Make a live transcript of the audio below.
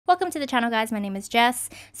Welcome to the channel, guys. My name is Jess.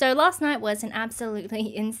 So last night was an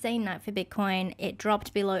absolutely insane night for Bitcoin. It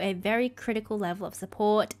dropped below a very critical level of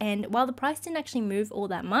support, and while the price didn't actually move all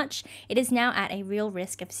that much, it is now at a real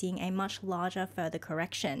risk of seeing a much larger further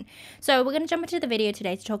correction. So we're going to jump into the video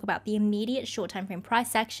today to talk about the immediate short time frame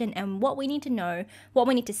price action and what we need to know,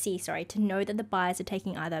 to know that the buyers are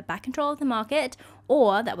taking either back control of the market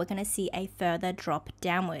or that we're going to see a further drop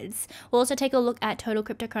downwards. We'll also take a look at total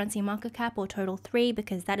cryptocurrency market cap, or total 3,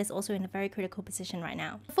 because that is also in a very critical position right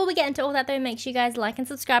now. Before we get into all that though, make sure you guys like and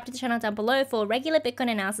subscribe to the channel down below for regular Bitcoin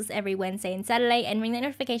analysis every Wednesday and Saturday, and ring the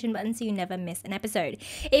notification button so you never miss an episode.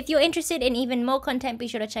 If you're interested in even more content, be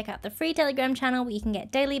sure to check out the free Telegram channel where you can get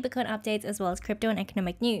daily Bitcoin updates as well as crypto and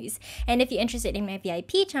economic news. And if you're interested in my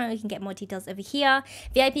VIP channel, you can get more details over here.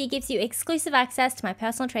 VIP gives you exclusive access to my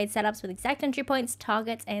personal trade setups with exact entry points,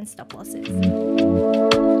 targets, and stop losses.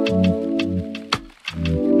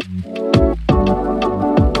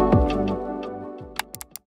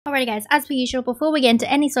 Alrighty guys, as per usual, before we get into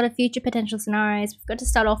any sort of future potential scenarios, we've got to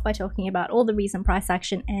start off by talking about all the recent price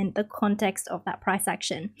action and the context of that price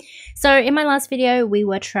action. So in my last video, we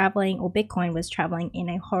were traveling, or Bitcoin was traveling in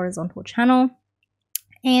a horizontal channel.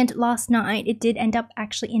 And last night, it did end up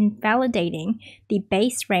actually invalidating the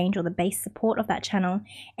base range or the base support of that channel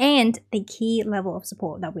and the key level of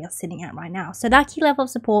support that we are sitting at right now. So that key level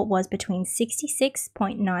of support was between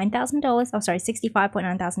 $65.9 thousand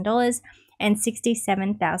and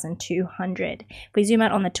 $67,200. If we zoom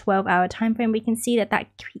out on the 12-hour time frame, we can see that that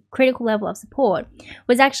critical level of support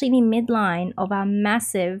was actually the midline of our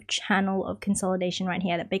massive channel of consolidation right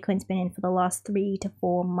here that Bitcoin's been in for the last 3 to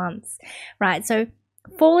 4 months, right? So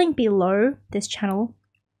falling below this channel,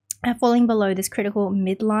 falling below this critical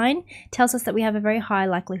midline tells us that we have a very high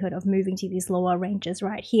likelihood of moving to these lower ranges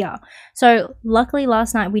right here. So luckily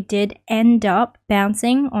last night we did end up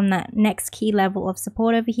bouncing on that next key level of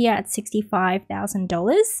support over here at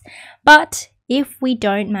 $65,000. But if we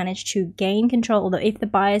don't manage to gain control, or if the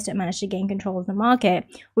buyers don't manage to gain control of the market,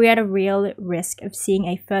 we're at a real risk of seeing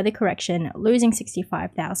a further correction, losing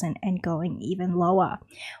 65,000 and going even lower.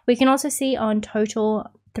 We can also see on total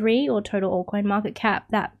 3, or total altcoin market cap,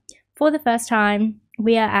 that for the first time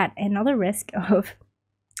we are at another risk of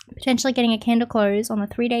potentially getting a candle close on the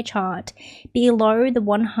 3-day chart below the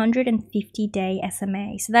 150-day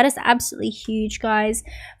SMA. So that is absolutely huge, guys.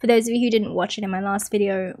 For those of you who didn't watch it in my last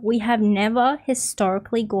video, we have never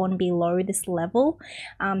historically gone below this level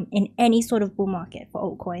in any sort of bull market for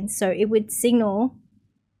altcoins. So it would signal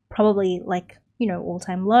probably like, you know,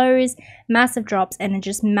 all-time lows, massive drops, and then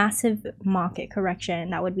just massive market correction.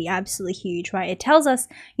 That would be absolutely huge, right? It tells us,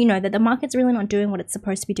 you know, that the market's really not doing what it's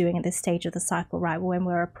supposed to be doing at this stage of the cycle, right? When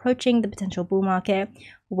we're approaching the potential bull market,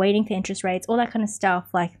 waiting for interest rates, all that kind of stuff,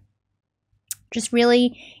 like, just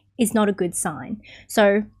really is not a good sign.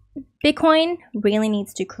 So Bitcoin really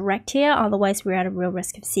needs to correct here, otherwise we're at a real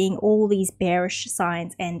risk of seeing all these bearish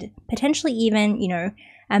signs and potentially even, you know,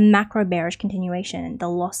 a macro bearish continuation, the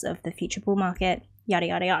loss of the future bull market, yada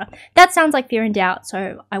yada yada. That sounds like fear and doubt,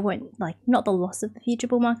 so I won't, like, not the loss of the future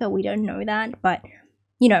bull market, we don't know that, but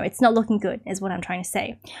you know, it's not looking good is what I'm trying to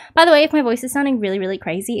say. By the way, if my voice is sounding really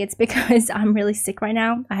crazy, it's because I'm really sick right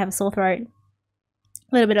now. I have a sore throat, a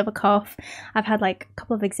little bit of a cough. I've had like a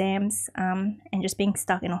couple of exams and just being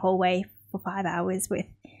stuck in a hallway for 5 hours with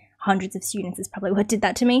hundreds of students is probably what did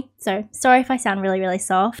that to me. So sorry if I sound really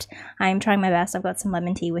soft. I'm trying my best. I've got some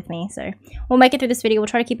lemon tea with me, so we'll make it through this video. We'll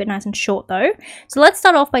try to keep it nice and short though. So let's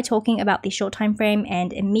start off by talking about the short time frame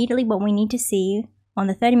and immediately what we need to see on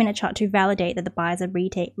the 30-minute chart to validate that the buyers are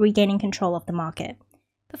regaining control of the market.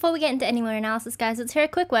 Before we get into any more analysis, guys, let's hear a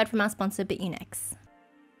quick word from our sponsor, BitUnex.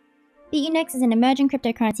 BitUnex is an emerging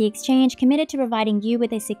cryptocurrency exchange committed to providing you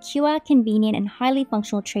with a secure, convenient, and highly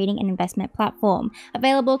functional trading and investment platform.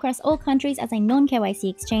 Available across all countries as a non-KYC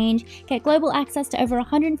exchange, get global access to over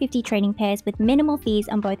 150 trading pairs with minimal fees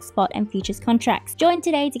on both spot and futures contracts. Join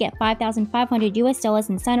today to get $5,500 US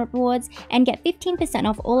in sign-up rewards and get 15%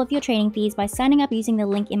 off all of your trading fees by signing up using the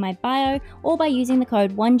link in my bio or by using the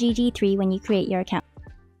code 1GG3 when you create your account.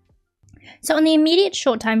 So on the immediate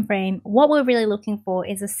short time frame, what we're really looking for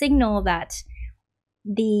is a signal that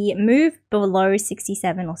the move below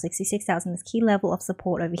 67 or 66,000, this key level of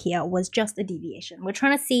support over here, was just a deviation. We're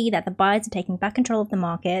trying to see that the buyers are taking back control of the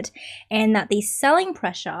market and that the selling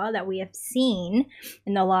pressure that we have seen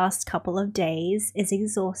in the last couple of days is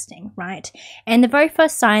exhausting, right? And the very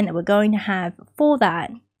first sign that we're going to have for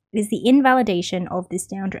that is the invalidation of this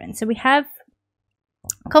downtrend. So we have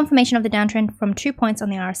confirmation of the downtrend from 2 points on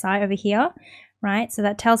the RSI over here, right? So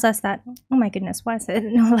that tells us that, oh my goodness, why is it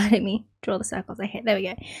not letting me draw the circles? Okay, there we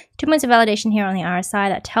go. 2 points of validation here on the RSI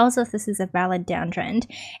that tells us this is a valid downtrend,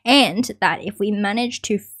 and that if we manage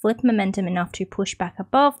to flip momentum enough to push back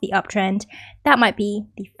above the uptrend, that might be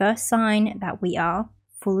the first sign that we are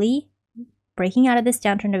fully breaking out of this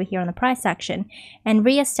downtrend over here on the price action and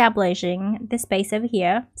re-establishing this base over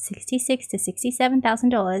here, $66,000 to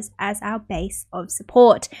 $67,000 as our base of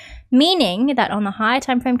support, meaning that on the higher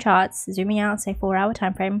time frame charts, zooming out, say 4-hour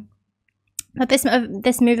time frame, but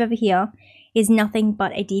this move over here is nothing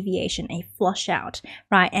but a deviation, a flush out,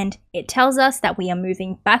 right? And it tells us that we are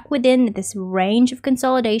moving back within this range of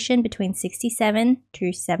consolidation between $67,000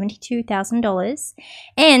 to $72,000,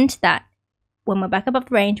 and that when we're back above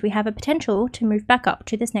the range, we have a potential to move back up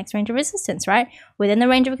to this next range of resistance, right? Within the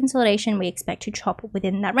range of consolidation, we expect to chop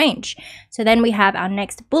within that range. So then we have our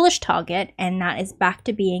next bullish target, and that is back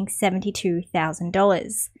to being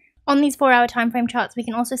 $72,000. On these 4-hour time frame charts, we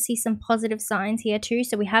can also see some positive signs here too.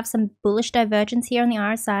 So we have some bullish divergence here on the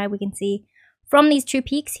RSI. We can see from these two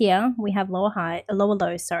peaks here, we have lower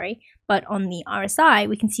lows, but on the RSI,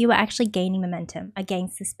 we can see we're actually gaining momentum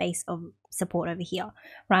against the space of support over here,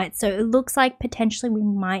 right? So it looks like potentially we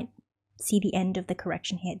might see the end of the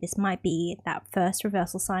correction here. This might be that first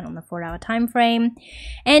reversal sign on the 4-hour time frame.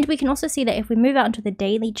 And we can also see that if we move out into the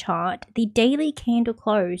daily chart, the daily candle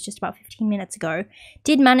close just about 15 minutes ago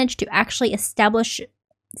did manage to actually establish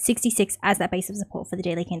 66 as that base of support for the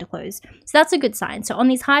daily candle close. So that's a good sign. So on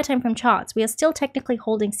these higher time frame charts, we are still technically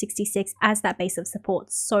holding 66 as that base of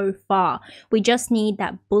support so far. We just need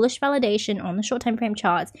that bullish validation on the short time frame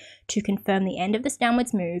charts to confirm the end of this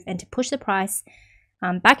downwards move and to push the price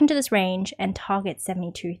back into this range and target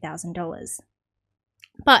 $72,000.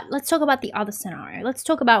 But let's talk about the other scenario. Let's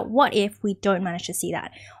talk about what if we don't manage to see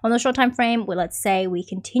that. On the short time frame, well, let's say we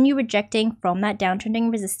continue rejecting from that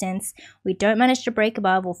downtrending resistance. We don't manage to break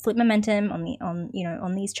above or flip momentum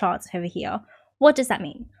on these charts over here. What does that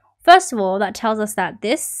mean? First of all, that tells us that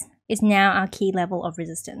this is now our key level of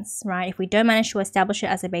resistance, right? If we don't manage to establish it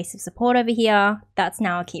as a base of support over here, that's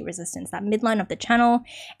now a key resistance, that midline of the channel,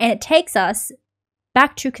 and it takes us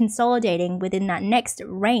back to consolidating within that next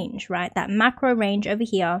range, right? That macro range over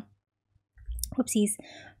here, whoopsies,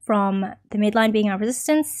 from the midline being our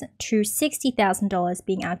resistance to $60,000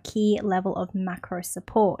 being our key level of macro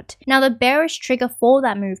support. Now, the bearish trigger for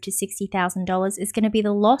that move to $60,000 is going to be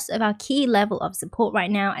the loss of our key level of support right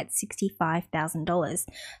now at $65,000.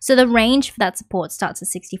 So the range for that support starts at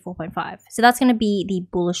 64.5. So that's going to be the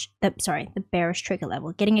bearish trigger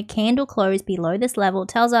level. Getting a candle close below this level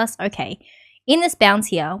tells us, okay, in this bounce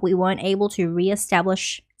here, we weren't able to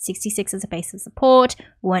re-establish 66 as a base of support.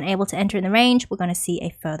 We weren't able to enter in the range. We're going to see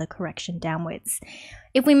a further correction downwards.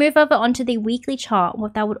 If we move over onto the weekly chart,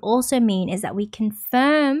 what that would also mean is that we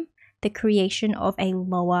confirm the creation of a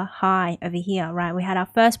lower high over here, right? We had our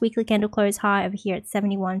first weekly candle close high over here at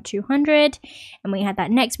 71,200, and we had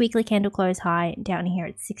that next weekly candle close high down here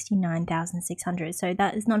at 69,600. So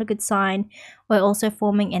that is not a good sign. We're also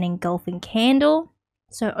forming an engulfing candle.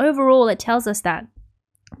 So overall, it tells us that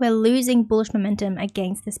we're losing bullish momentum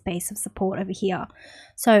against this base of support over here.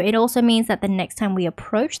 So it also means that the next time we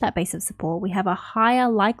approach that base of support, we have a higher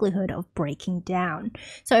likelihood of breaking down.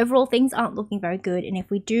 So overall, things aren't looking very good. And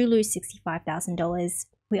if we do lose $65,000,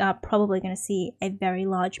 we are probably going to see a very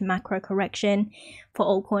large macro correction for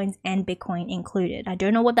altcoins and Bitcoin included. I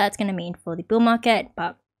don't know what that's going to mean for the bull market,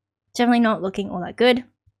 but definitely not looking all that good.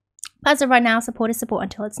 As of right now, support is support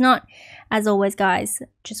until it's not. As always, guys,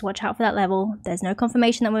 just watch out for that level. There's no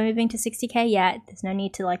confirmation that we're moving to 60K yet. There's no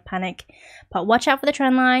need to panic. But watch out for the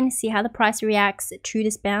trend line, see how the price reacts to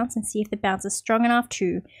this bounce, and see if the bounce is strong enough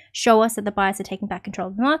to show us that the buyers are taking back control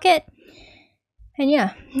of the market. And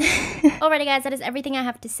yeah. Alrighty guys, that is everything I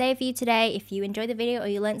have to say for you today. If you enjoyed the video or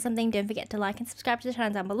you learned something, don't forget to like and subscribe to the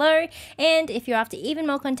channel down below. And if you're after even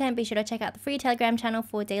more content, be sure to check out the free Telegram channel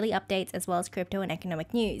for daily updates as well as crypto and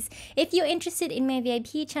economic news. If you're interested in my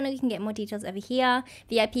VIP channel, you can get more details over here.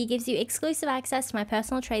 VIP gives you exclusive access to my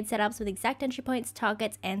personal trade setups with exact entry points,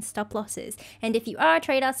 targets, and stop losses. And if you are a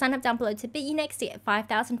trader, sign up down below to BitUnext to get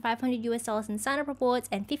 $5,500 US in sign-up rewards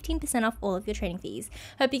and 15% off all of your trading fees.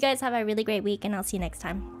 Hope you guys have a really great week, and I'll see you next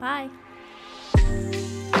time. Bye.